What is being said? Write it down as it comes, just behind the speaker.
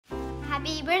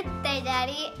Happy birthday,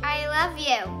 Daddy. I love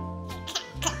you.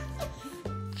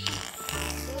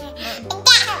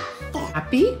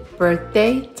 Happy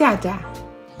birthday, Dada.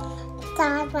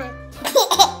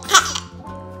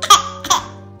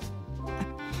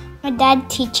 My dad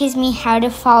teaches me how to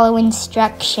follow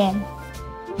instruction.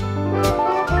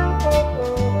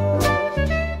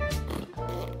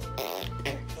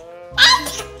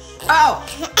 Oh!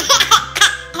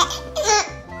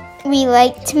 We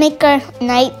like to make our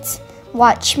nights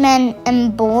watchmen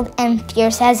and bold and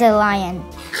fierce as a lion.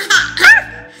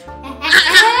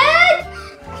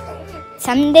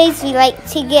 Some days we like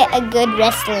to get a good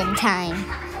wrestling time.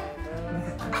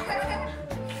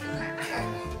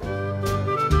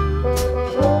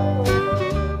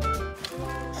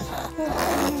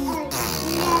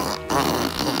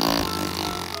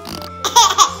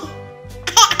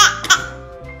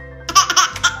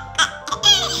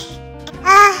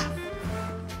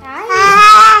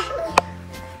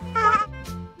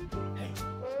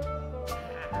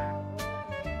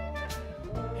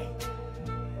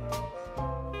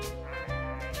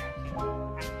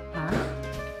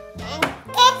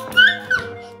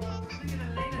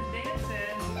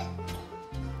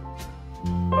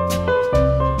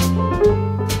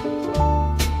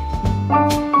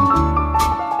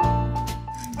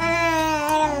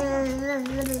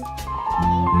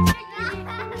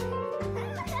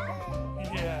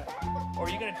 Yeah. Or are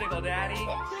you gonna tickle Daddy?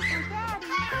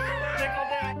 Tickle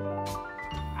Daddy.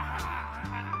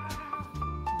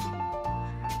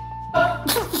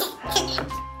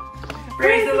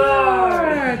 Praise the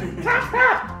Lord! Clap,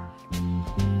 clap.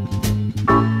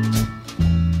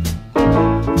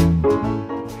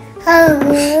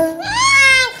 Hallelujah!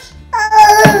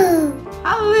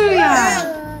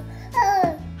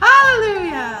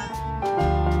 Hallelujah!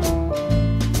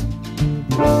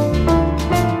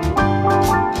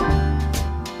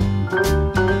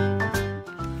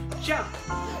 Jump!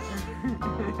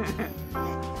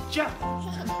 Jump!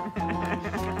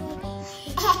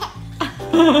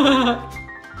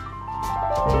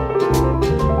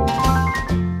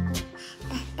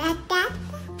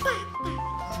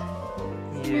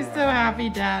 You're so happy,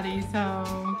 Daddy, so...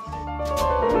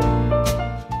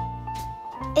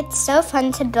 It's so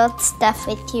fun to build stuff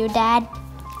with you, Dad.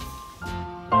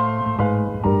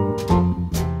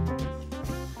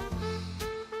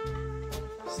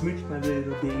 Smooch my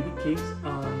little baby cakes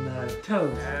on the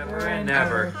toes. Ever and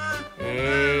ever.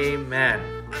 Amen.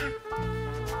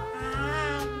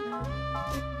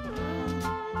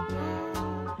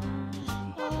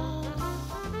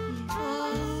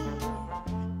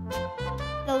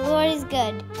 The Lord is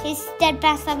good. His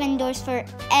steadfast love endures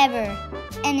forever,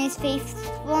 and his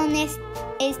faithfulness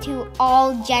is to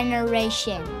all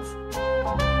generations.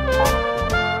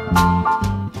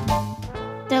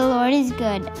 The Lord is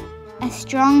good, a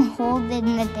stronghold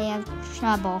in the day of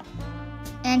trouble,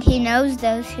 and he knows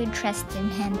those who trust in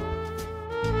him.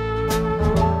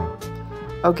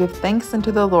 Oh, give thanks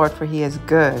unto the Lord, for he is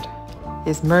good.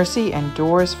 His mercy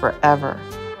endures forever.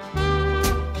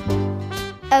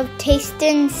 Oh, taste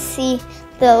and see,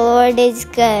 the Lord is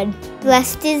good.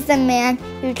 Blessed is the man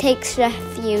who takes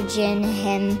refuge in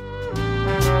him.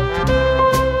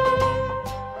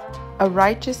 A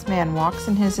righteous man walks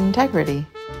in his integrity.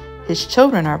 His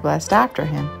children are blessed after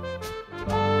him.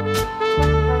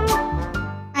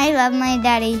 I love my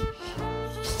daddy.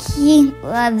 He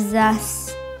loves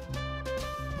us.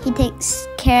 He takes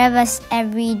care of us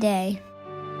every day.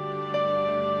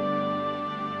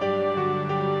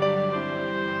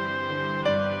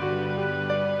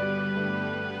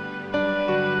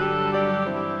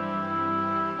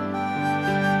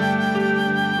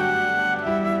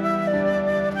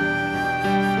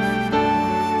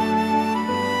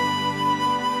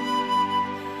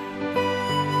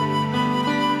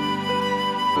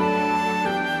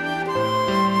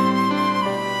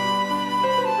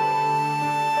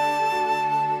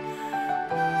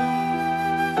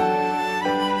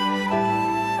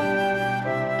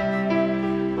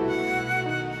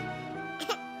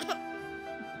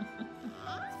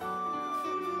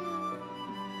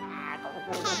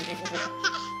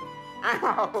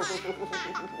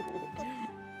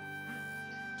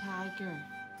 Tiger.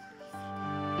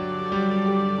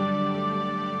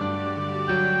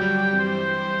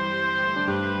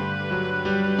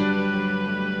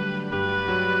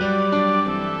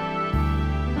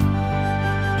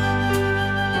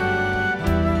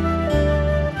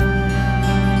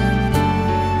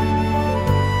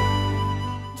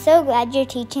 So glad you're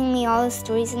teaching me all the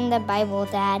stories in the Bible,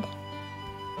 Dad.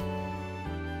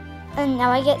 And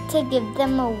now I get to give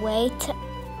them away to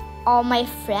all my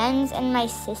friends and my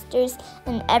sisters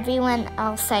and everyone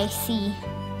else I see.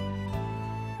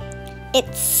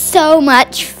 It's so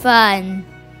much fun.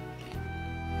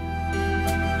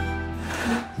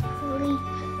 Actually,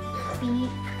 be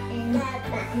in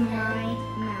my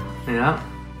mouth. Yeah.